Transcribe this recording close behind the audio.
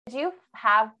you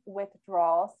have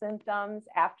withdrawal symptoms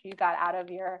after you got out of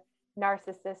your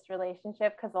narcissist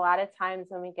relationship? Because a lot of times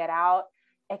when we get out,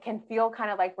 it can feel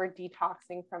kind of like we're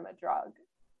detoxing from a drug.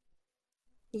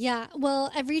 Yeah,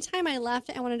 well, every time I left,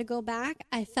 I wanted to go back.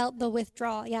 I felt the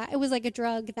withdrawal. Yeah, it was like a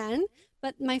drug then.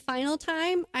 But my final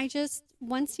time,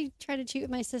 once he tried to cheat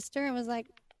with my sister, I was like,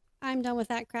 I'm done with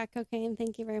that crack cocaine.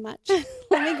 Thank you very much.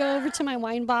 Let me go over to my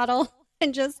wine bottle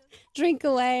and just drink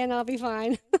away and I'll be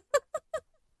fine.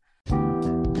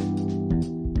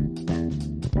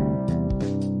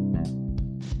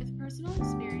 With personal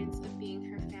experience of being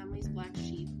her family's black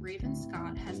sheep, Raven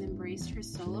Scott has embraced her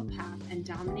solo path and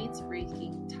dominates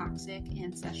breaking toxic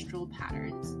ancestral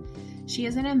patterns. She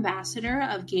is an ambassador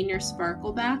of Gain Your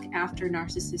Sparkle Back After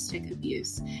Narcissistic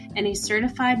Abuse, and a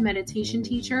certified meditation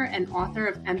teacher and author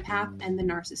of Empath and the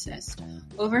Narcissist,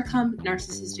 Overcome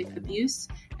Narcissistic Abuse,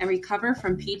 and Recover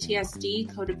from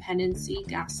PTSD, Codependency,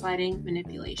 Gaslighting,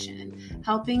 Manipulation,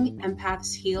 helping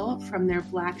empaths heal from their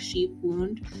black sheep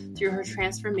wound through her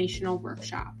transformational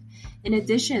workshop. In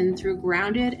addition, through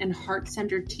grounded and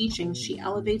heart-centered teachings, she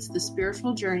elevates the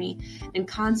spiritual journey and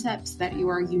concepts that you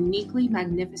are uniquely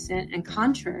magnificent and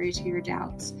contrary to your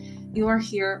doubts. You are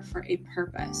here for a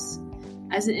purpose.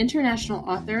 As an international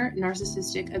author,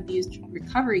 narcissistic abuse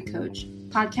recovery coach,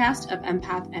 podcast of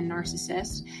Empath and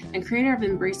Narcissist, and creator of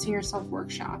Embracing Yourself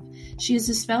Workshop, she is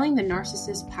dispelling the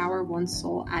narcissist power one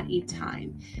soul at a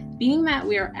time. Being that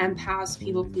we are empaths,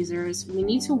 people pleasers, we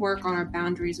need to work on our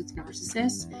boundaries with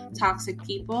narcissists, toxic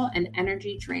people, and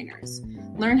energy drainers.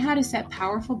 Learn how to set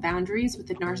powerful boundaries with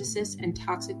the narcissists and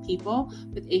toxic people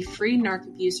with a free narc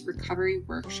abuse recovery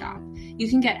workshop. You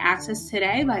can get access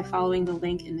today by following the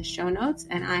link in the show notes,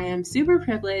 and I am super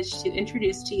privileged to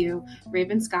introduce to you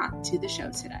Raven Scott to the show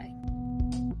today.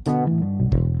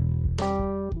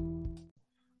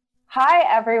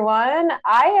 Hi, everyone.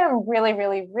 I am really,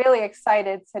 really, really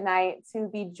excited tonight to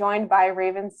be joined by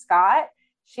Raven Scott.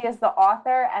 She is the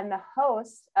author and the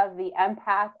host of the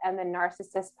Empath and the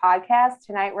Narcissist podcast.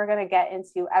 Tonight, we're going to get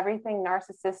into everything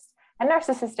narcissist and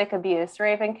narcissistic abuse.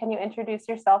 Raven, can you introduce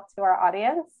yourself to our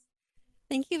audience?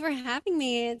 Thank you for having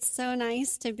me. It's so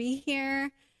nice to be here.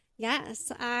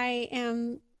 Yes,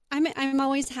 I'm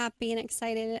always happy and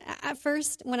excited. At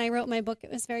first, when I wrote my book,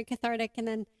 it was very cathartic. And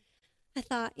then I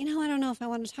thought, I don't know if I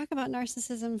want to talk about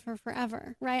narcissism for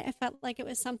forever, right? I felt like it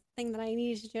was something that I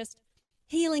needed to just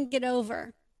heal and get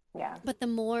over. Yeah. But the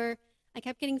more I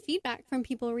kept getting feedback from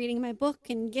people reading my book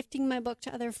and gifting my book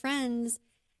to other friends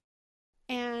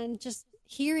and just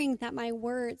hearing that my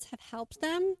words have helped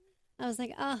them, I was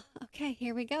like, oh, okay,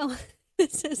 here we go.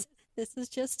 This is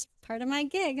just part of my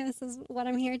gig. This is what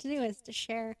I'm here to do, is to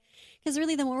share. Because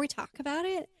really, the more we talk about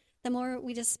it, the more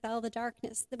we dispel the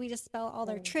darkness, that we dispel all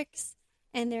their tricks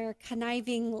and their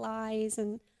conniving lies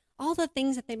and all the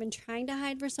things that they've been trying to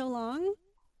hide for so long.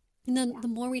 And then the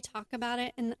more we talk about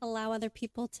it and allow other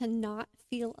people to not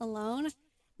feel alone,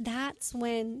 that's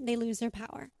when they lose their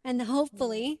power. And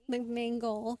hopefully, the main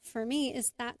goal for me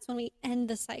is that's when we end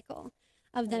the cycle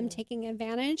of them taking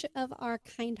advantage of our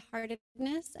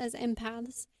kind-heartedness as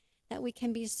empaths, that we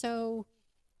can be so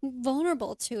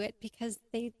vulnerable to it because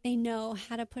they know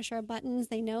how to push our buttons.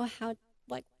 They know how,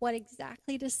 what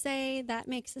exactly to say. That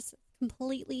makes us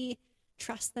completely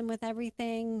trust them with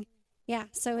everything. Yeah,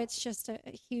 so it's just a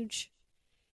huge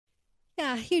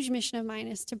mission of mine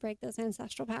is to break those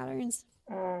ancestral patterns.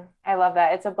 I love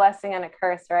that. It's a blessing and a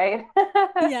curse, right?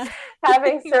 Yeah.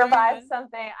 Having survived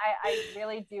something, I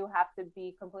really do have to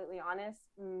be completely honest.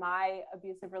 My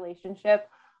abusive relationship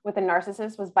with a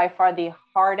narcissist was by far the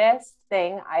hardest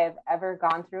thing I have ever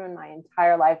gone through in my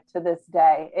entire life to this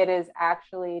day. It is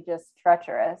actually just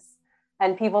treacherous.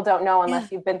 And people don't know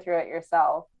unless you've been through it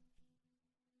yourself.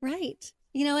 Right.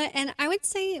 You know what? And I would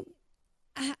say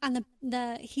on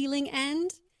the healing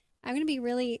end, I'm going to be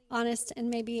really honest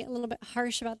and maybe a little bit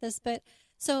harsh about this, but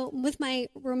so with my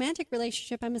romantic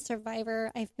relationship, I'm a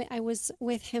survivor. I was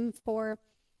with him for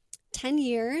 10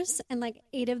 years, and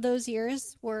 8 of those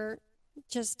years were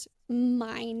just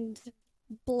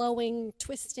mind-blowing,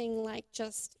 twisting,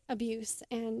 just abuse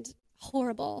and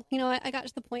horrible. I got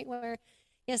to the point where,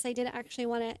 yes, I did actually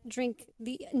want to drink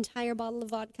the entire bottle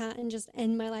of vodka and just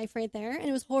end my life right there, and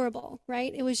it was horrible,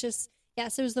 right? It was just,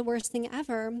 yes, it was the worst thing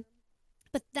ever.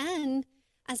 But then,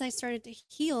 as I started to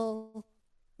heal,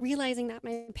 realizing that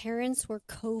my parents were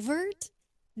covert,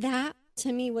 that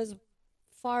to me was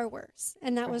far worse.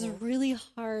 And that was really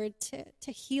hard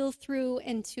to heal through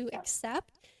and to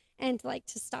accept, and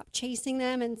to stop chasing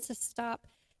them and to stop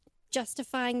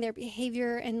justifying their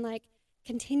behavior and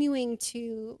continuing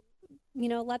to,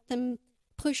 let them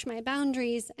push my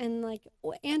boundaries and like,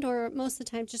 and or most of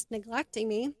the time just neglecting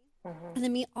me. And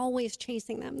then me always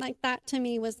chasing them. Like that to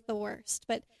me was the worst.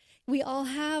 But we all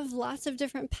have lots of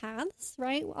different paths,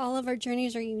 right? All of our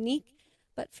journeys are unique.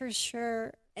 But for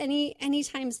sure,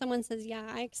 anytime someone says, yeah,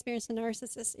 I experienced a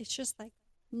narcissist, it's just like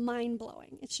mind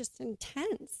blowing. It's just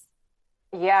intense.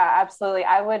 Yeah, absolutely.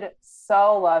 I would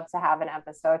so love to have an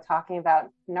episode talking about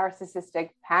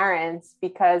narcissistic parents,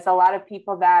 because a lot of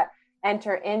people that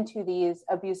enter into these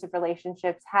abusive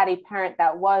relationships had a parent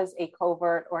that was a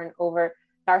covert or an overt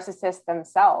narcissist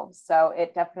themselves. So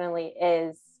it definitely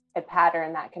is a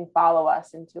pattern that can follow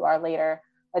us into our later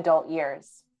adult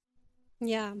years.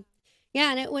 Yeah.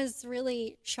 Yeah, and it was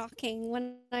really shocking.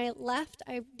 When I left,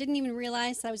 I didn't even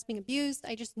realize that I was being abused.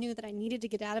 I just knew that I needed to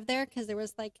get out of there because there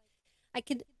was like, I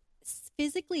could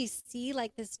physically see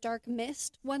like this dark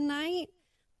mist one night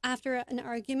after an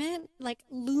argument, like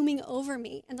looming over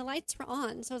me, and the lights were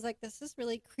on. So I was like, this is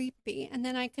really creepy. And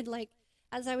then I could like,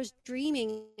 as I was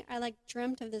dreaming, I like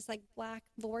dreamt of this like black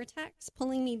vortex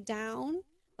pulling me down,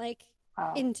 like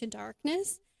Wow. into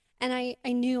darkness. And I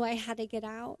knew I had to get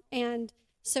out. And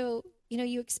so,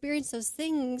 you experience those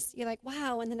things, you're like,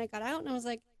 wow. And then I got out and I was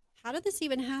like, how did this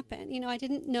even happen? I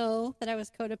didn't know that I was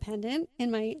codependent,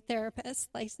 and my therapist,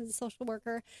 licensed social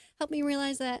worker, helped me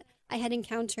realize that I had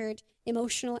encountered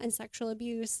emotional and sexual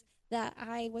abuse, that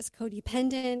I was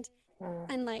codependent.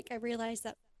 And like, I realized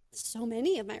that so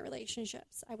many of my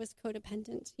relationships, I was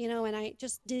codependent, and I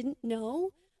just didn't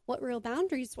know what real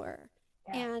boundaries were.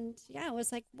 Yeah. And yeah, I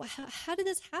was like, well, how did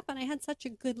this happen? I had such a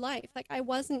good life. Like I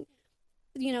wasn't,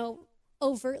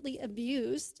 overtly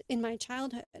abused in my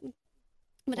childhood.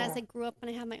 But as I grew up and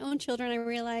I had my own children, I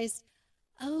realized,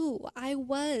 oh, I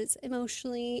was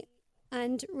emotionally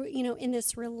and, in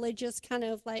this religious kind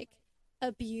of like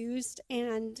abused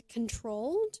and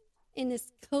controlled in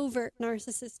this covert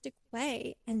narcissistic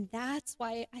way. And that's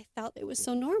why I felt it was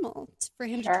so normal for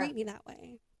him to treat me that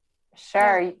way.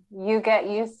 Sure. Yeah. You get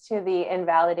used to the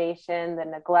invalidation, the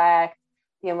neglect,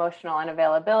 the emotional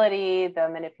unavailability, the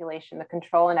manipulation, the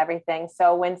control, and everything.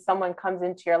 So when someone comes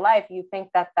into your life, you think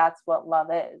that that's what love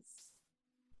is.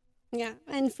 Yeah.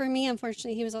 And for me,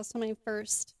 unfortunately, he was also my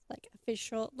first like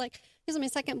official, like he was my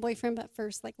second boyfriend, but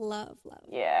first like love.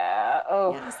 Yeah.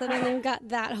 Oh. Yeah. So then we got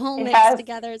that whole mix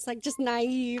together. It's like just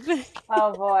naive.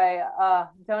 Oh boy.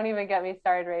 Don't even get me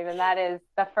started, Raven. That is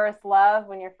the first love.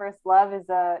 When your first love is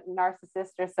a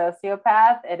narcissist or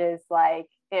sociopath, it is like,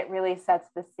 it really sets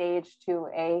the stage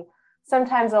to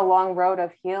sometimes a long road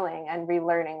of healing and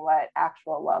relearning what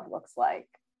actual love looks like.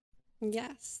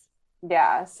 Yes.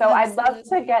 Yeah. So absolutely. I'd love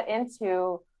to get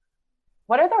into,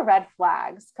 what are the red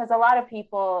flags? Because a lot of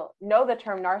people know the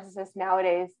term narcissist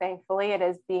nowadays. Thankfully, it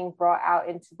is being brought out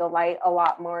into the light a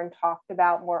lot more and talked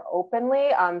about more openly.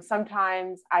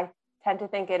 Sometimes I tend to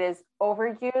think it is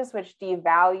overused, which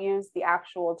devalues the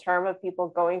actual term of people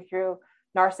going through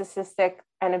narcissistic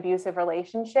and abusive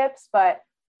relationships. But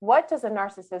what does a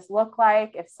narcissist look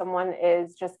like if someone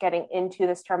is just getting into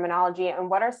this terminology? And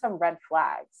what are some red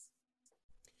flags?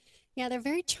 Yeah, they're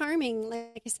very charming.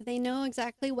 Like I said, they know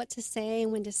exactly what to say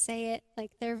and when to say it.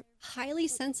 Like they're highly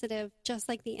sensitive, just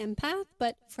like the empath,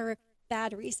 but for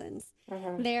bad reasons.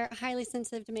 Mm-hmm. They're highly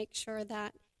sensitive to make sure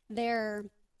that their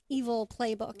evil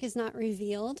playbook is not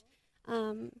revealed.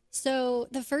 So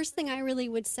the first thing I really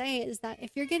would say is that if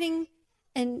you're getting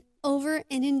an over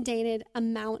inundated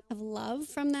amount of love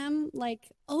from them, like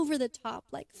over the top,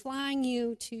 like flying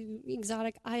you to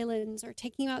exotic islands or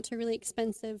taking you out to really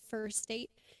expensive first date,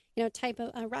 type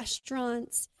of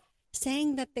restaurants,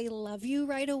 saying that they love you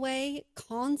right away,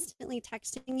 constantly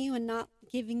texting you and not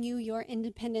giving you your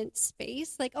independent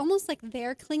space, like almost like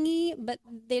they're clingy, but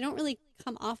they don't really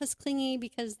come off as clingy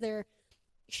because they're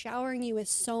showering you with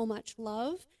so much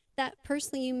love that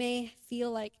personally you may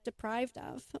feel like deprived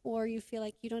of, or you feel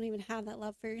like you don't even have that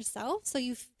love for yourself. So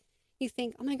you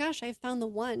think, oh my gosh, I found the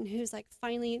one who's like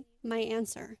finally my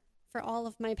answer for all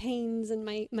of my pains and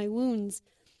my wounds.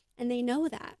 And they know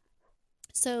that.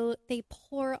 So they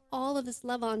pour all of this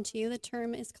love onto you. The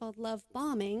term is called love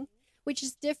bombing, which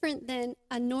is different than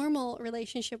a normal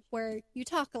relationship where you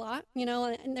talk a lot,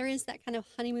 and there is that kind of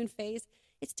honeymoon phase.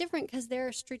 It's different because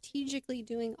they're strategically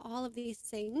doing all of these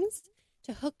things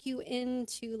to hook you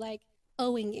into like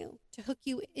owing you, to hook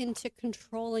you into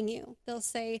controlling you. They'll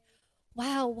say,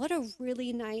 wow, what a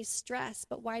really nice dress,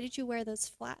 but why did you wear those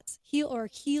flats?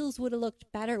 Heels would have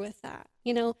looked better with that.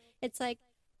 It's like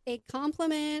a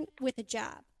compliment with a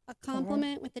jab, a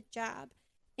compliment with a jab.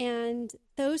 And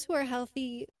those who are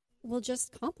healthy will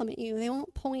just compliment you. They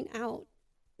won't point out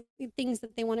things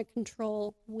that they want to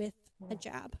control with a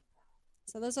jab.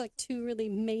 So those are like two really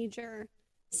major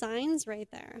signs right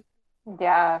there.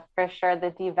 Yeah, for sure.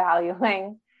 The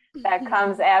devaluing that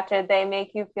comes after, they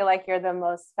make you feel like you're the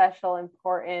most special,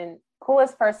 important,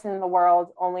 coolest person in the world,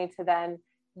 only to then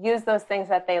use those things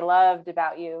that they loved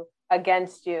about you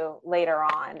against you later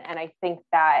on. And I think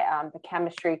that the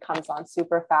chemistry comes on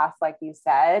super fast, like you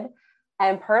said.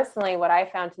 And personally, what I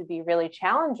found to be really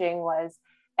challenging was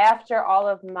after all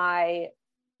of my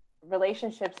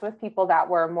relationships with people that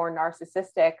were more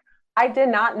narcissistic, I did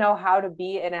not know how to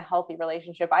be in a healthy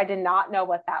relationship. I did not know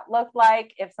what that looked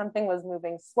like. If something was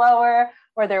moving slower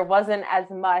or there wasn't as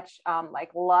much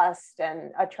like lust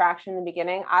and attraction in the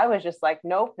beginning, I was just like,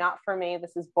 nope, not for me.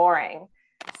 This is boring.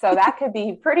 So that could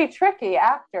be pretty tricky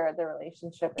after the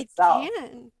relationship It itself.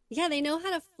 can. Yeah, they know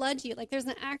how to flood you. Like there's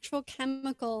an actual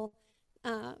chemical,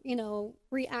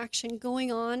 reaction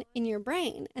going on in your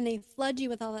brain, and they flood you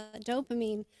with all that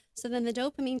dopamine. So then the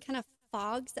dopamine kind of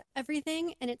fogs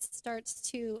everything, and it starts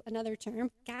to, another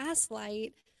term,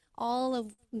 gaslight all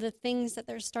of the things that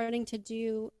they're starting to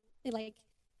do, like,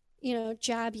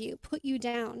 jab you, put you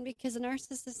down, because a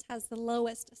narcissist has the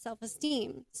lowest self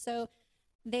esteem. So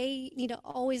they need to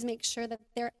always make sure that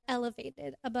they're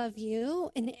elevated above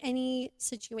you in any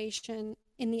situation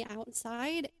in the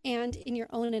outside and in your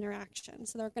own interaction.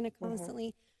 So they're going to Mm-hmm.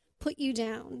 constantly put you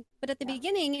down. But at the Yeah.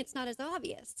 beginning, it's not as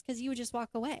obvious because you would just walk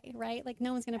away, right? Like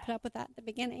no one's going to put up with that at the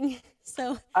beginning.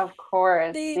 So Of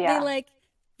course. they Yeah. like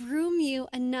groom you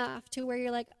enough to where you're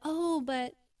like, oh,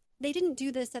 but they didn't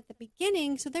do this at the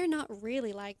beginning, so they're not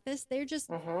really like this. They're just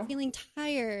Mm-hmm. feeling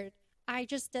tired. I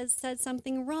just said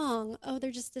something wrong. Oh,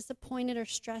 they're just disappointed or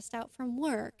stressed out from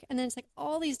work. And then it's like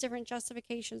all these different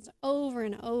justifications over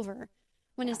and over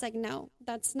when Yeah. it's like, no,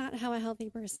 that's not how a healthy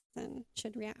person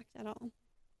should react at all.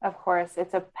 Of course.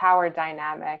 It's a power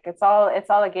dynamic. It's all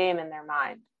a game in their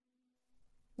mind.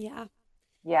 Yeah,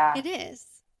 Yeah. it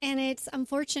is. And it's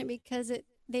unfortunate because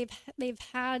they've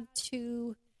had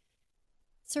to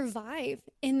survive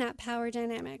in that power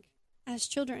dynamic as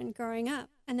children growing up.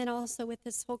 And then also with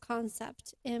this whole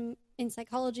concept in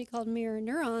psychology called mirror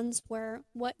neurons, where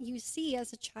what you see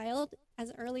as a child,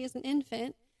 as early as an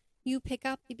infant, you pick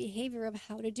up the behavior of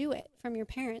how to do it from your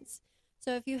parents.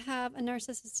 So if you have a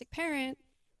narcissistic parent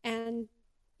and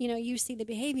you see the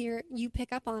behavior, you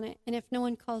pick up on it. And if no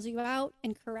one calls you out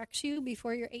and corrects you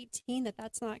before you're 18 that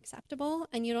that's not acceptable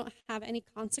and you don't have any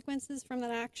consequences from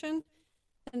that action,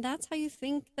 and that's how you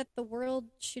think that the world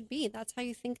should be. That's how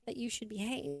you think that you should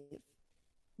behave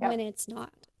when Yep. it's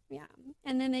not. Yeah.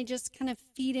 And then they just kind of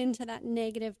feed into that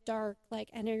negative, dark, like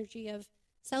energy of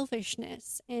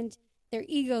selfishness. And their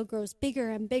ego grows bigger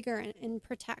and bigger and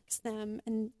protects them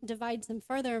and divides them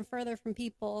further and further from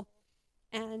people.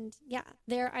 And yeah,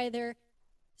 they're either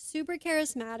super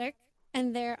charismatic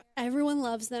and everyone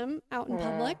loves them out in Mm.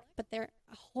 public, but they're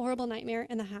a horrible nightmare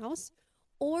in the house,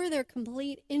 or they're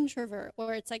complete introvert,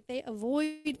 where it's like they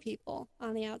avoid people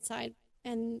on the outside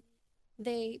and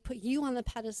they put you on the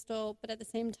pedestal, but at the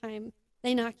same time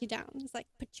they knock you down. It's like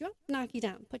put you up, knock you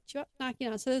down, put you up, knock you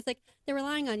down. So it's like they're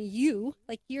relying on you,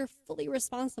 like you're fully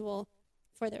responsible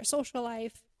for their social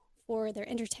life, for their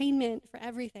entertainment, for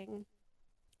everything.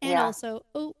 And Yeah. also,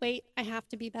 oh, wait, I have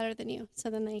to be better than you. So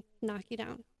then they knock you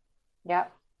down.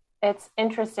 Yep. It's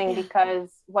interesting Yeah.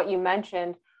 because what you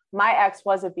mentioned, my ex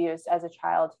was abused as a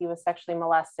child. He was sexually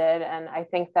molested. And I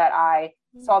think that I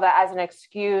saw that as an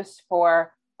excuse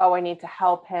for, oh, I need to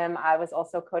help him. I was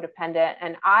also codependent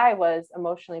and I was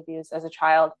emotionally abused as a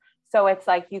child. So it's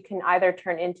like you can either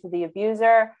turn into the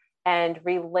abuser and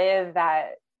relive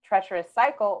that treacherous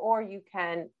cycle, or you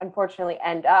can unfortunately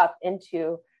end up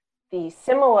into the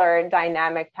similar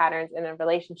dynamic patterns in a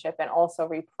relationship and also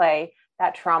replay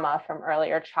that trauma from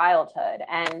earlier childhood.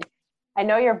 And I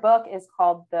know your book is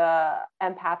called The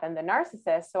Empath and the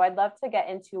Narcissist. So I'd love to get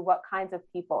into what kinds of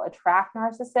people attract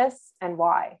narcissists and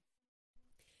why.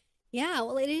 Yeah,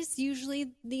 well, it is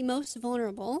usually the most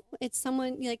vulnerable. It's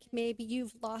someone like maybe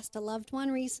you've lost a loved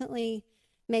one recently.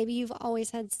 Maybe you've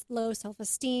always had low self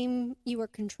esteem. You were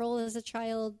controlled as a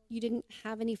child. You didn't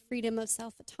have any freedom of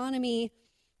self autonomy.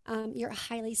 You're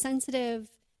highly sensitive.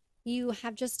 You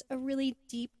have just a really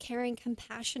deep, caring,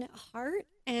 compassionate heart.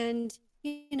 And,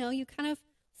 you kind of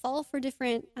fall for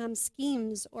different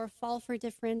schemes or fall for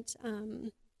different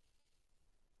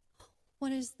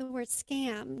what is the word,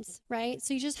 scams, right?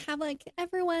 So you just have like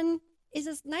everyone is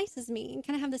as nice as me and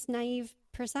kind of have this naive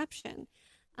perception.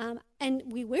 And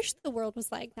we wish the world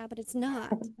was like that, but it's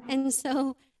not. And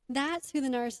so that's who the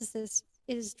narcissist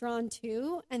is drawn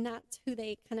to, and that's who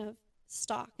they kind of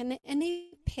stalk, and they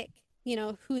pick,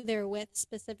 who they're with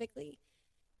specifically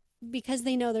because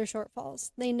they know their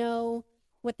shortfalls. They know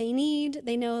what they need.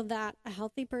 They know that a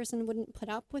healthy person wouldn't put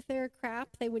up with their crap.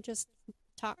 They would just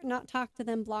not talk to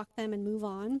them, block them, and move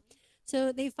on.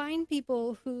 So they find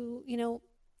people who,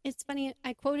 it's funny,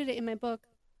 I quoted it in my book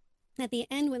at the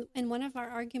end in one of our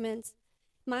arguments.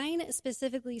 Mine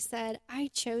specifically said, I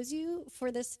chose you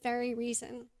for this very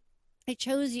reason. I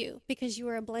chose you because you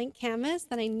were a blank canvas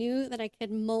that I knew that I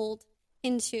could mold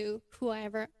into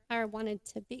whoever I wanted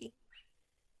to be.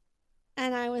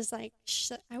 And I was like,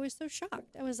 I was so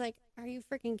shocked. I was like, are you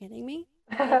freaking kidding me?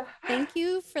 Like, thank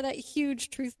you for that huge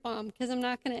truth bomb, because I'm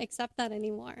not going to accept that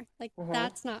anymore. Like,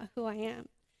 that's not who I am.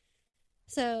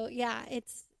 So yeah, it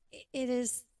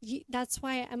is. That's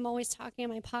why I'm always talking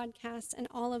on my podcast, and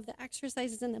all of the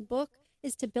exercises in the book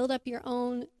is to build up your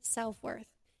own self-worth,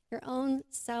 your own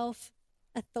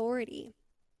self-authority,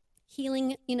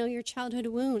 healing, your childhood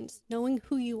wounds, knowing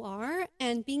who you are,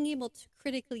 and being able to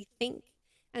critically think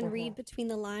and read between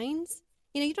the lines.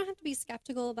 You don't have to be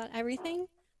skeptical about everything,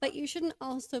 but you shouldn't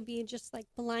also be just like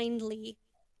blindly,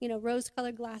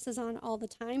 rose-colored glasses on all the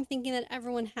time, thinking that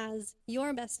everyone has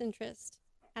your best interest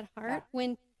at heart,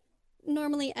 when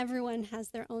normally everyone has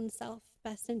their own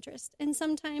best interest. And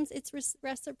sometimes it's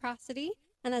reciprocity,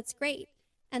 and that's great.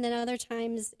 And then other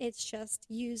times it's just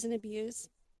use and abuse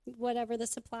whatever the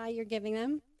supply you're giving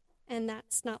them. And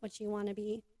that's not what you want to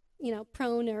be,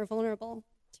 prone or vulnerable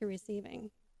to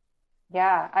receiving.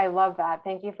 Yeah, I love that.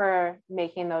 Thank you for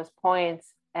making those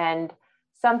points. And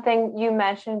something you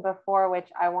mentioned before, which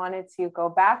I wanted to go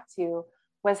back to,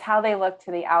 was how they look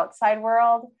to the outside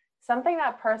world. Something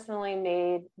that personally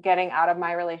made getting out of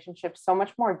my relationship so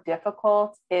much more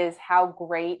difficult is how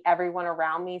great everyone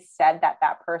around me said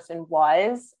that person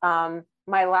was.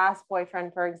 My last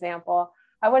boyfriend, for example,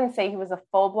 I wouldn't say he was a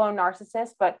full-blown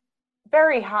narcissist, but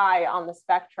very high on the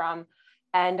spectrum.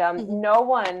 And no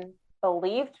one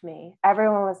believed me.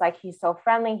 Everyone was like, he's so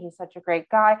friendly, he's such a great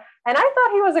guy. And I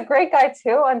thought he was a great guy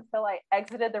too, until I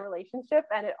exited the relationship,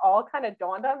 and it all kind of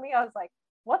dawned on me. I was like,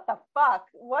 what the fuck?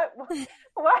 Why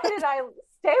did I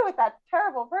stay with that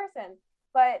terrible person?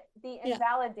 But the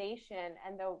invalidation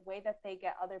and the way that they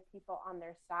get other people on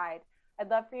their side, I'd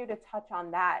love for you to touch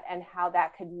on that, and how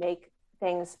that could make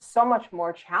things so much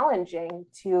more challenging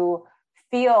to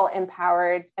feel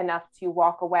empowered enough to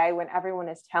walk away when everyone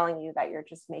is telling you that you're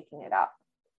just making it up.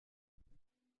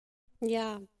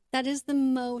 Yeah, that is the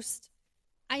most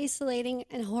isolating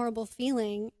and horrible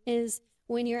feeling, is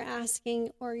when you're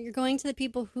asking, or you're going to the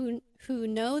people who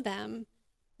know them,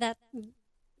 that,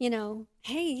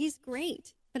 hey, he's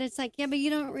great. But it's like, yeah, but you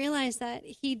don't realize that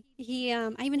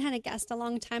I even had a guest a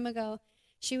long time ago.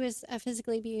 She was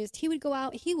physically abused. He would go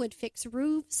out, he would fix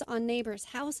roofs on neighbors'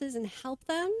 houses and help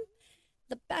them.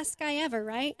 The best guy ever,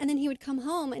 right? And then he would come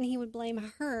home and he would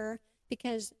blame her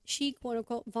because she, quote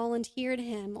unquote, volunteered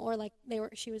him, or like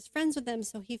she was friends with him,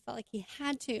 so he felt like he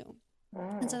had to.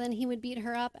 And so then he would beat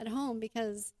her up at home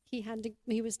because he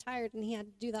was tired and he had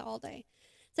to do that all day.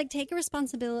 It's like, take a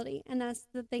responsibility. And that's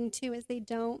the thing too, is they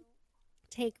don't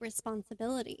take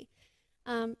responsibility.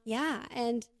 And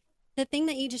the thing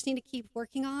that you just need to keep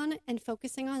working on and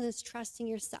focusing on is trusting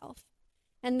yourself.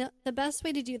 And the best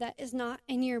way to do that is not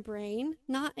in your brain,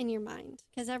 not in your mind,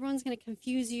 because everyone's going to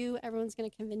confuse you. Everyone's going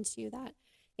to convince you that,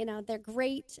 they're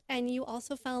great. And you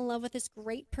also fell in love with this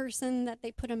great person that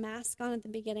they put a mask on at the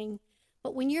beginning.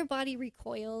 But when your body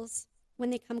recoils, when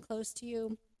they come close to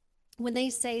you, when they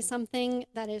say something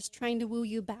that is trying to woo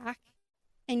you back,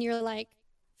 and you're like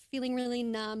feeling really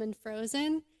numb and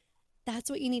frozen,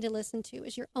 that's what you need to listen to,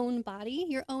 is your own body,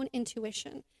 your own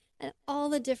intuition, and all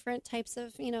the different types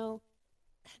of,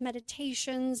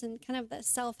 meditations and kind of the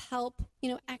self-help,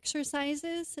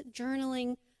 exercises,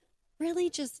 journaling,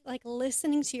 really just like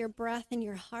listening to your breath and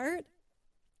your heart.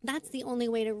 That's the only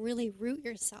way to really root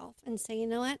yourself and say, you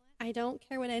know what? I don't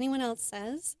care what anyone else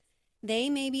says. They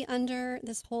may be under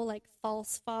this whole like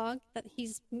false fog that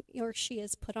he's or she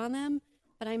has put on them,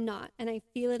 but I'm not. And I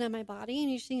feel it in my body,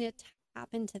 and you just need to tap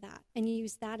into that and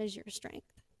use that as your strength.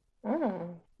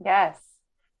 Yes,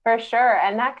 for sure.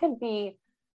 And that could be,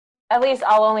 at least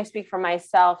I'll only speak for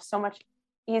myself, so much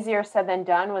easier said than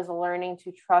done, was learning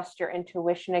to trust your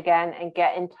intuition again and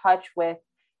get in touch with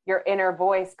your inner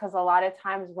voice. Because a lot of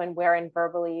times when we're in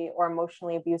verbally or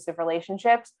emotionally abusive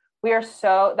relationships,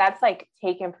 that's like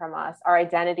taken from us. Our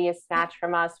identity is snatched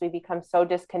from us. We become so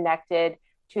disconnected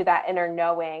to that inner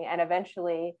knowing. And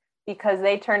eventually, because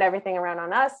they turn everything around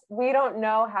on us, we don't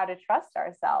know how to trust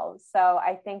ourselves. So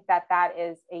I think that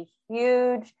is a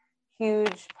huge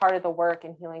part of the work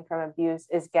in healing from abuse,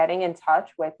 is getting in touch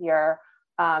with your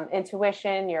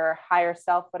intuition, your higher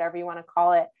self, whatever you want to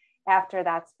call it, after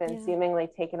that's been seemingly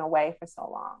taken away for so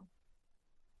long.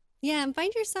 Yeah, and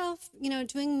find yourself,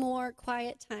 doing more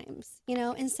quiet times,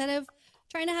 instead of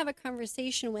trying to have a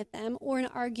conversation with them or an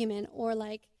argument or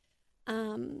like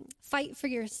fight for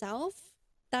yourself.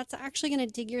 That's actually going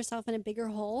to dig yourself in a bigger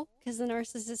hole because the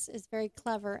narcissist is very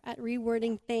clever at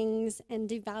rewording things and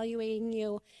devaluating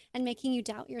you and making you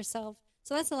doubt yourself.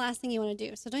 So that's the last thing you want to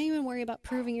do. So don't even worry about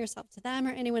proving yourself to them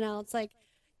or anyone else. Like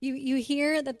you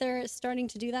hear that they're starting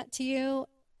to do that to you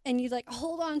and you like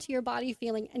hold on to your body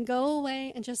feeling and go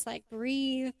away and just like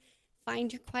breathe,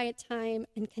 find your quiet time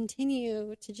and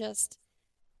continue to just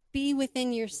be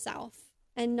within yourself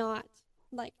and not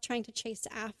like trying to chase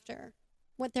after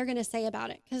what they're going to say about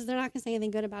it because they're not going to say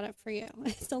anything good about it for you.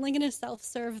 It's only going to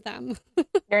self-serve them.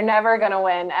 You're never going to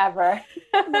win ever.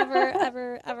 Never,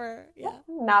 ever, ever. Yeah.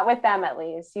 Not with them, at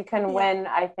least. You can win,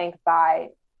 I think, by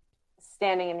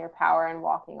standing in your power and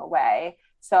walking away.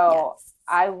 So yes.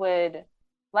 I would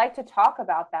like to talk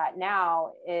about that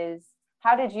now is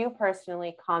how did you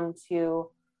personally come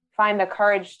to find the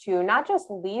courage to not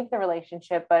just leave the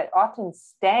relationship, but often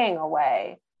staying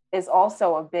away is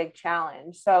also a big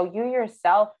challenge. So you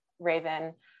yourself,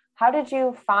 Raven, how did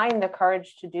you find the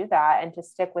courage to do that and to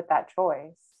stick with that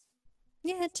choice?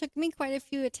 Yeah, it took me quite a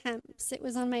few attempts. It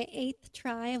was on my 8th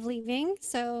try of leaving,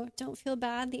 so don't feel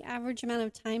bad. The average amount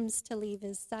of times to leave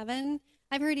is 7.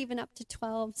 I've heard even up to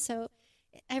 12, so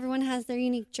everyone has their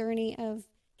unique journey of,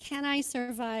 can I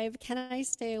survive? Can I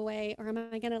stay away? Or am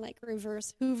I going to like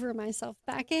reverse Hoover myself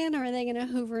back in? Or are they going to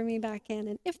Hoover me back in?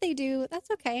 And if they do, that's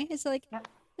okay. It's like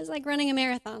running a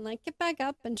marathon, like get back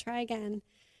up and try again.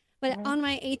 But on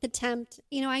my 8th attempt,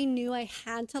 I knew I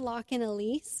had to lock in a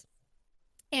lease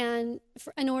and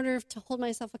in order to hold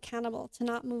myself accountable to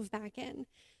not move back in.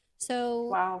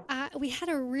 So we had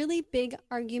a really big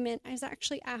argument. I was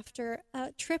actually after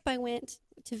a trip I went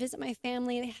to visit my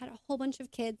family. They had a whole bunch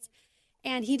of kids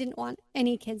and he didn't want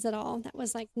any kids at all. That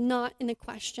was like not in the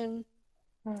question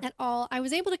at all. I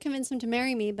was able to convince him to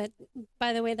marry me, but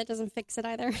by the way, that doesn't fix it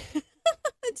either.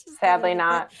 Sadly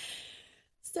not.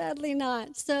 Sadly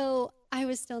not. So I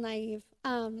was still naive.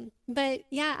 But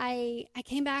yeah, I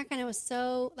came back and I was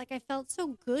so like, I felt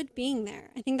so good being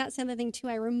there. I think that's the other thing too.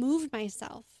 I removed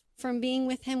myself from being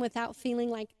with him without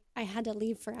feeling like I had to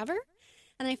leave forever.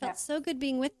 And I felt so good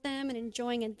being with them and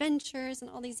enjoying adventures and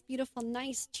all these beautiful,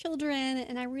 nice children.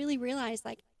 And I really realized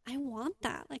like, I want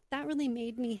that. Like that really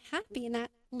made me happy and that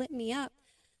lit me up.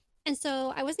 And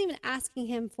so I wasn't even asking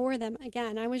him for them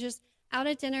again. I was just out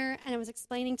at dinner and I was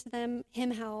explaining to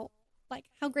him how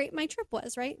great my trip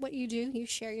was, right? What you do, you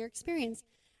share your experience.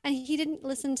 And he didn't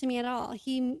listen to me at all.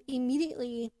 He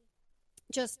immediately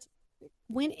just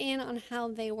went in on how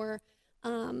they were,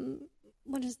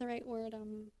 what is the right word?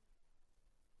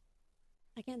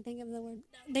 I can't think of the word.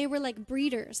 They were like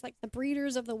breeders, like the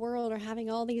breeders of the world are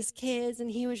having all these kids. And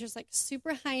he was just like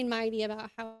super high and mighty about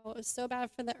how it was so bad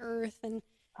for the earth. And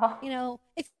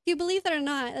if you believe that or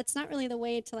not, that's not really the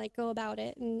way to like go about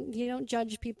it. And you don't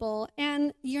judge people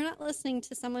and you're not listening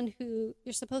to someone who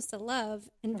you're supposed to love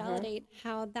and validate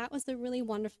how that was a really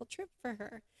wonderful trip for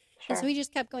her. Sure. And so he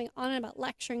just kept going on about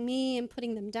lecturing me and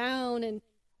putting them down and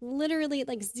literally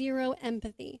like zero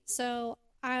empathy. So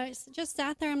I just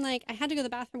sat there. I'm like, I had to go to the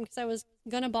bathroom because I was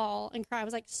going to bawl and cry. I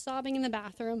was like sobbing in the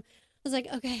bathroom. I was like,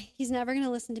 okay, he's never going to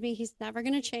listen to me. He's never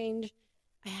going to change.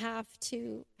 I have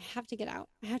to get out.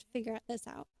 I have to figure this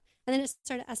out. And then it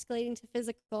started escalating to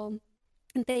physical.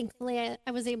 And thankfully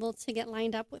I was able to get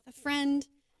lined up with a friend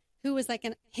who was like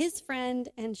his friend.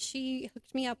 And she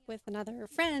hooked me up with another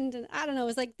friend. And I don't know, it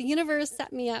was like the universe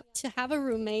set me up to have a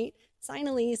roommate, sign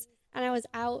a lease. And I was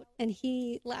out and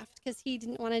he left because he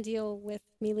didn't want to deal with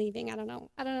me leaving. I don't know.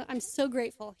 I'm so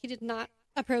grateful. He did not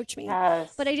approach me.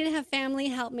 Yes. But I didn't have family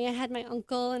help me. I had my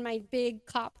uncle and my big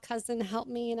cop cousin help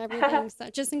me and everything. So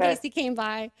just in case he came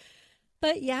by.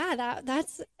 But yeah,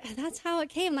 that's how it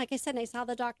came. Like I said, I saw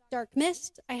the dark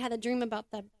mist. I had a dream about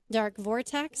the dark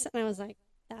vortex. And I was like,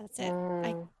 that's it.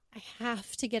 I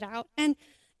have to get out. And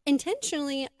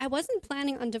intentionally, I wasn't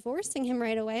planning on divorcing him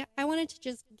right away. I wanted to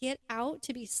just get out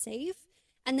to be safe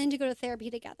and then to go to therapy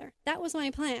together. That was my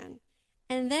plan.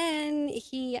 And then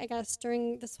he, I guess,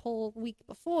 during this whole week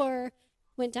before,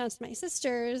 went down to my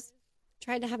sister's,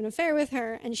 tried to have an affair with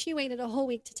her, and she waited a whole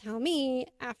week to tell me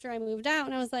after I moved out.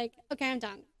 And I was like, okay, I'm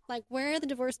done. Like, where are the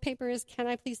divorce papers? Can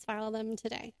I please file them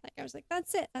today? Like, I was like,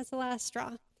 that's it. That's the last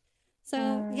straw.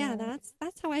 So, yeah, that's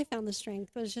how I found the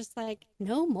strength. It was just like,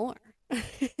 no more.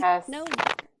 Yes. No.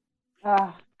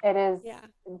 It is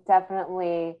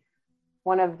definitely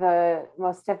one of the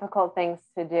most difficult things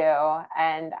to do.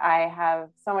 And I have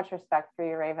so much respect for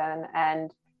you, Raven,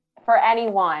 and for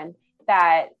anyone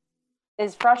that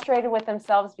is frustrated with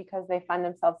themselves because they find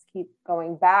themselves keep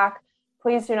going back,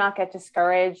 please do not get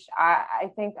discouraged.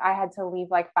 I think I had to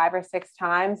leave like 5 or 6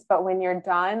 times, but when you're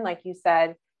done, like you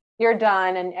said, you're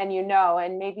done, and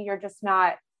and maybe you're just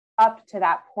not up to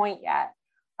that point yet.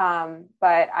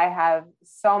 But I have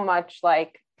so much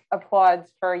like applauds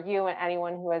for you and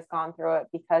anyone who has gone through it,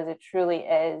 because it truly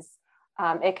is,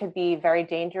 it could be very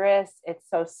dangerous. It's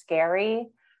so scary,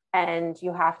 and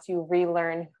you have to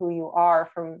relearn who you are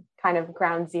from kind of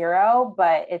ground zero,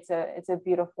 but it's a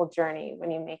beautiful journey when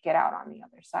you make it out on the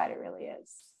other side. It really is.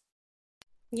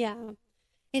 Yeah,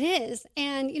 it is.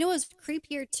 And what's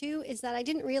creepier too is that I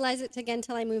didn't realize it again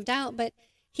until I moved out, but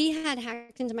he had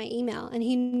hacked into my email, and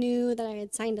he knew that I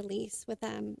had signed a lease with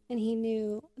them, and he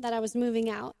knew that I was moving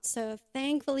out. So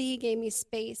thankfully he gave me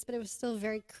space, but it was still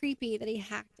very creepy that he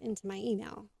hacked into my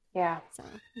email. Yeah. So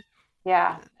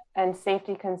yeah. And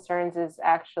safety concerns is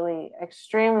actually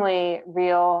extremely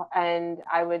real. And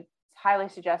I would highly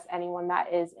suggest anyone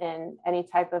that is in any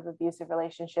type of abusive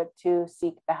relationship to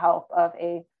seek the help of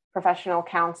a professional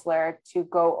counselor to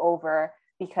go over,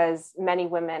 because many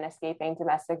women escaping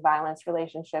domestic violence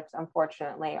relationships,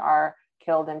 unfortunately, are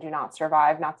killed and do not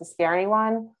survive. Not to scare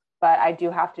anyone, but I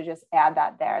do have to just add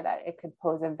that there, that it could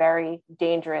pose a very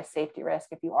dangerous safety risk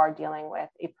if you are dealing with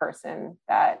a person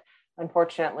that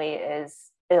unfortunately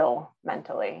is ill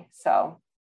mentally. So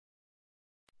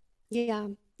yeah,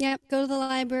 go to the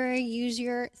library, use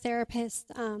your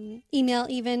therapist, email,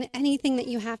 even anything that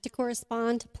you have to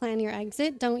correspond to plan your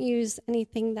exit. Don't use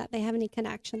anything that they have any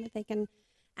connection that they can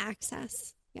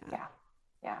access.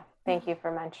 Yeah. Thank you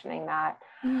for mentioning that.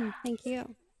 Thank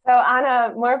you. So on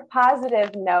a more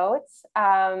positive note,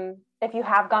 if you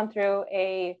have gone through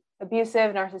a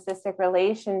abusive narcissistic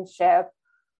relationship,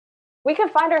 we can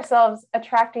find ourselves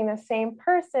attracting the same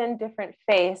person, different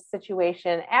face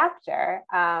situation after.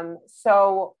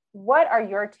 So what are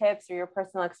your tips or your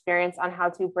personal experience on how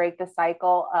to break the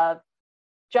cycle of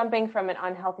jumping from an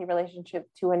unhealthy relationship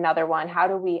to another one? How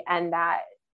do we end that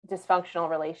dysfunctional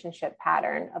relationship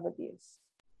pattern of abuse?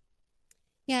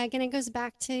 Yeah, again, it goes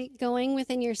back to going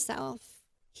within yourself,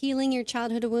 healing your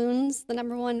childhood wounds. The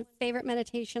number one favorite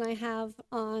meditation I have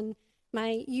on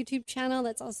my YouTube channel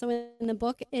that's also in the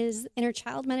book is inner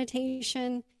child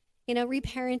meditation,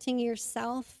 reparenting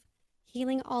yourself,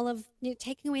 healing all of,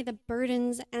 taking away the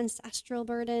burdens, ancestral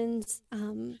burdens,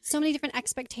 so many different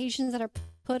expectations that are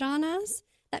put on us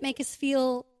that make us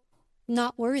feel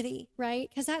not worthy, right?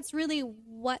 Because that's really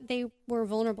what they were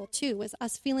vulnerable to, was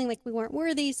us feeling like we weren't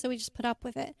worthy, so we just put up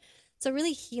with it. So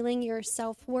really healing your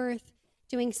self-worth,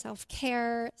 doing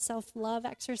self-care, self-love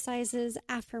exercises,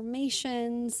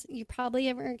 affirmations. You probably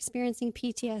are experiencing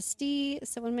PTSD.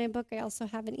 So in my book, I also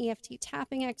have an EFT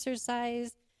tapping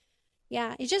exercise.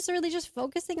 Yeah, it's just really just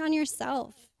focusing on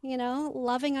yourself,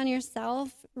 loving on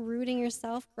yourself, rooting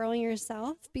yourself, growing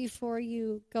yourself before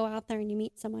you go out there and you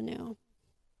meet someone new.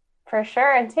 For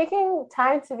sure. And taking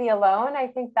time to be alone, I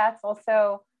think that's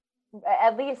also,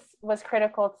 at least was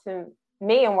critical to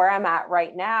me and where I'm at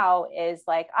right now, is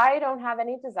like, I don't have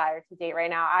any desire to date right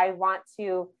now. I want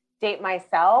to date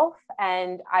myself.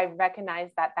 And I recognize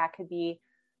that that could be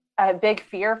a big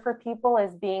fear for people,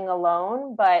 is being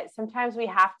alone. But sometimes we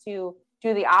have to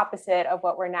do the opposite of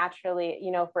what we're naturally,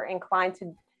 if we're inclined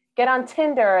to get on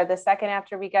Tinder the second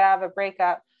after we get out of a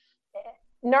breakup.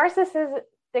 Narcissistic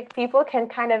people can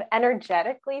kind of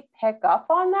energetically pick up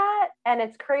on that. And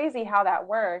it's crazy how that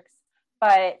works.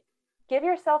 But give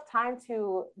yourself time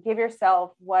to give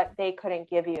yourself what they couldn't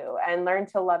give you, and learn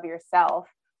to love yourself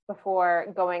before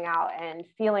going out and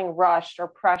feeling rushed or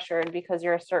pressured because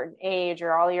you're a certain age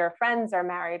or all your friends are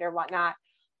married or whatnot.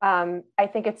 I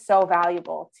think it's so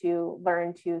valuable to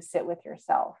learn to sit with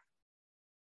yourself.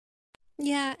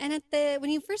 Yeah. And when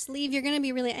you first leave, you're going to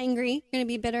be really angry. You're going to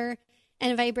be bitter,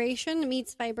 and vibration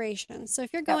meets vibration. So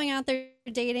if you're going out there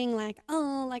dating like,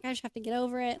 oh, like I just have to get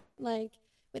over it, like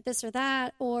with this or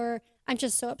that, or I'm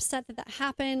just so upset that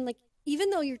happened. Like,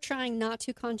 even though you're trying not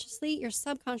to consciously, you're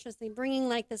subconsciously bringing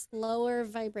like this lower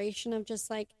vibration of just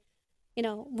like,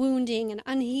 wounding and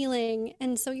unhealing.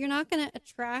 And so you're not going to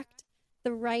attract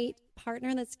the right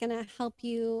partner that's going to help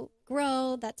you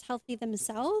grow, that's healthy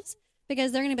themselves,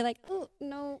 because they're going to be like, oh,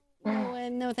 no,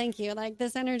 and no, thank you. Like,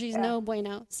 this energy is no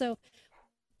bueno. So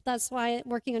that's why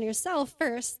working on yourself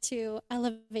first to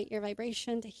elevate your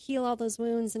vibration, to heal all those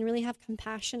wounds and really have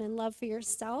compassion and love for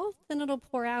yourself, then it'll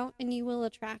pour out and you will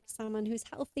attract someone who's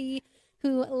healthy,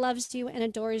 who loves you and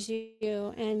adores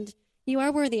you, and you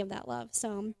are worthy of that love.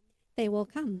 So they will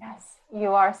come. Yes,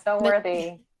 you are so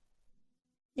worthy.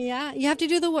 Yeah, you have to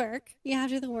do the work.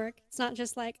 It's not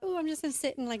just like, oh, I'm just going to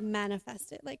sit and like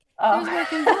manifest it. Like, there's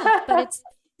work involved,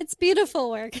 but It's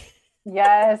beautiful work.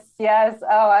 Yes, yes.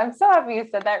 Oh, I'm so happy you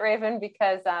said that, Raven,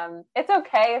 because it's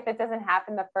okay if it doesn't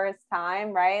happen the first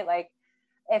time, right? Like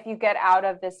if you get out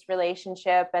of this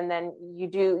relationship and then you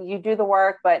do the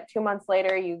work, but 2 months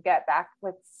later you get back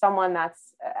with someone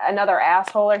that's another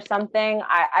asshole or something.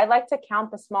 I like to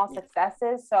count the small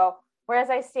successes. So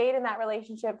whereas I stayed in that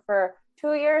relationship for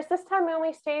 2 years, this time I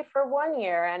only stayed for 1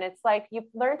 year. And it's like you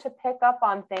learn to pick up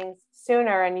on things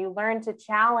sooner and you learn to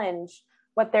challenge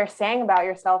what they're saying about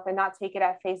yourself and not take it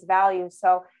at face value.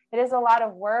 So it is a lot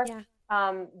of work.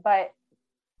 Yeah. But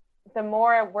the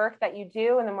more work that you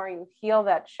do and the more you heal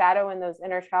that shadow and those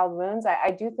inner child wounds,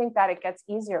 I do think that it gets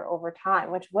easier over time,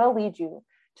 which will lead you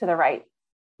to the right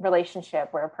relationship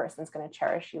where a person's going to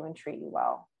cherish you and treat you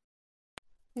well.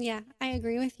 Yeah, I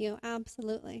agree with you.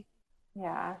 Absolutely.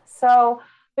 Yeah. So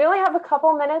we only have a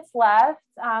couple minutes left.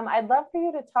 I'd love for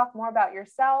you to talk more about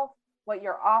yourself, what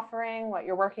you're offering, what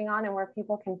you're working on, and where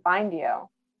people can find you.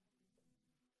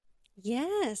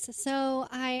 Yes. So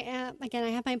I have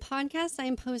my podcast.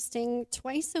 I'm posting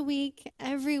twice a week,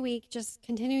 every week, just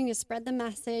continuing to spread the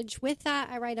message. With that,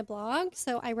 I write a blog.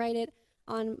 So I write it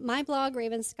on my blog,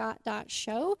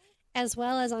 ravenscott.show, as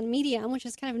well as on Medium, which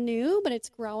is kind of new, but it's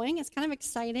growing. It's kind of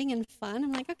exciting and fun.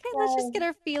 I'm like, okay, let's just get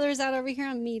our feelers out over here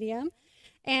on Medium.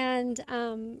 And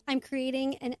I'm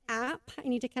creating an app. I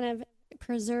need to kind of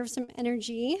preserve some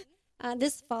energy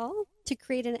this fall to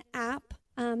create an app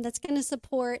that's going to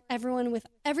support everyone with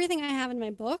everything I have in my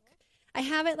book. I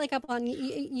have it like up on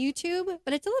YouTube,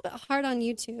 but it's a little bit hard on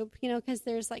YouTube, because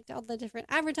there's like all the different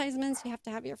advertisements. You have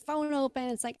to have your phone open.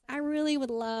 It's like, I really would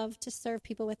love to serve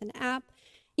people with an app.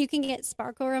 You can get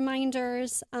Sparkle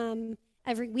reminders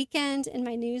every weekend in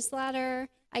my newsletter.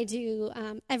 I do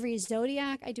every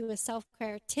Zodiac. I do a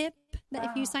self-care tip that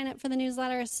if you sign up for the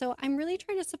newsletter. So I'm really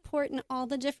trying to support in all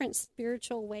the different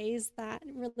spiritual ways that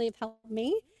really have helped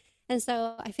me. And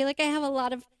so I feel like I have a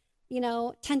lot of,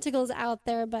 tentacles out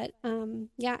there, but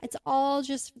it's all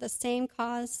just for the same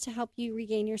cause to help you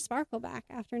regain your sparkle back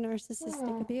after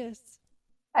narcissistic abuse.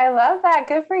 I love that.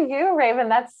 Good for you, Raven.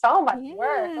 That's so much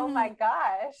work. Oh my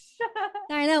gosh.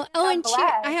 I know. Oh, and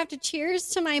I have to cheers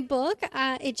to my book.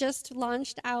 It just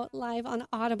launched out live on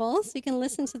Audible, so you can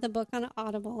listen to the book on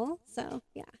Audible. So,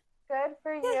 yeah. Good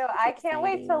for you. I can't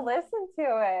wait to listen to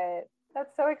it.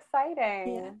 That's so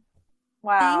exciting. Yeah.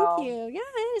 Wow. Thank you. Yeah,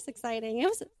 it is exciting.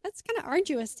 It's kind of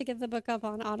arduous to get the book up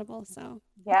on Audible. So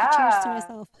yeah. Cheers to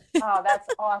myself. Oh, that's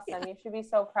awesome. Yeah. You should be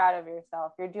so proud of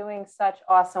yourself. You're doing such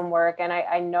awesome work. And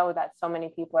I know that so many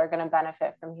people are going to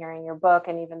benefit from hearing your book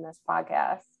and even this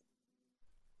podcast.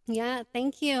 Yeah,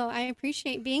 thank you. I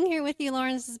appreciate being here with you,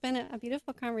 Lauren. This has been a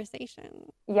beautiful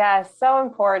conversation. Yes, so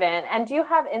important. And do you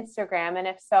have Instagram? And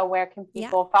if so, where can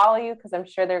people follow you? Because I'm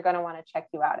sure they're going to want to check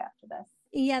you out after this.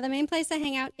 Yeah, the main place I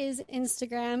hang out is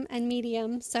Instagram and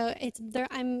Medium. So it's there.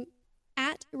 I'm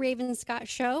at Raven Scott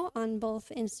Show on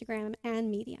both Instagram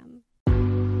and Medium.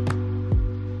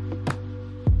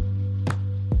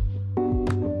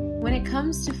 When it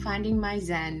comes to finding my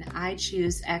Zen, I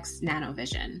choose X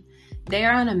Nanovision. They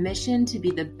are on a mission to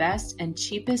be the best and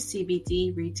cheapest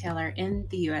CBD retailer in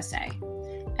the USA.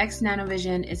 X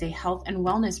Nanovision is a health and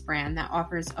wellness brand that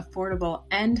offers affordable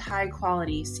and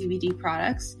high-quality CBD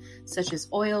products such as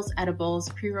oils, edibles,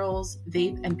 pre-rolls,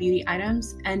 vape and beauty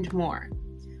items, and more.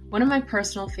 One of my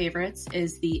personal favorites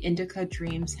is the Indica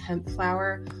Dreams Hemp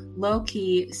Flower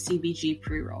Low-Key CBG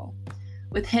pre-roll.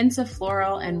 With hints of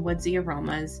floral and woodsy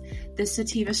aromas, this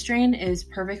sativa strain is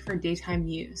perfect for daytime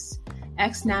use.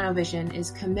 X Nanovision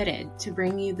is committed to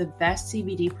bringing you the best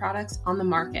CBD products on the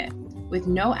market. With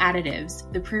no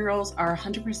additives, the pre-rolls are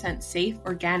 100% safe,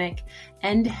 organic,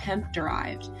 and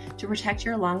hemp-derived to protect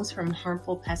your lungs from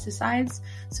harmful pesticides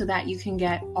so that you can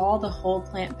get all the whole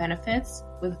plant benefits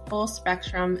with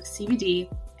full-spectrum CBD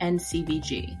and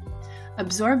CBG.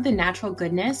 Absorb the natural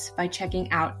goodness by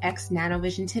checking out X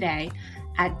Nanovision today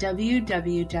at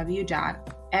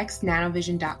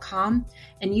www.xnanovision.com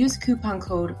and use coupon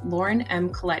code Lauren M.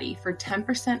 Coletti for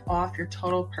 10% off your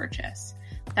total purchase.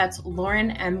 That's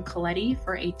Lauren M. Coletti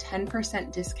for a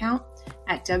 10% discount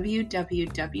at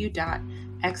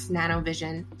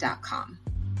www.xnanovision.com.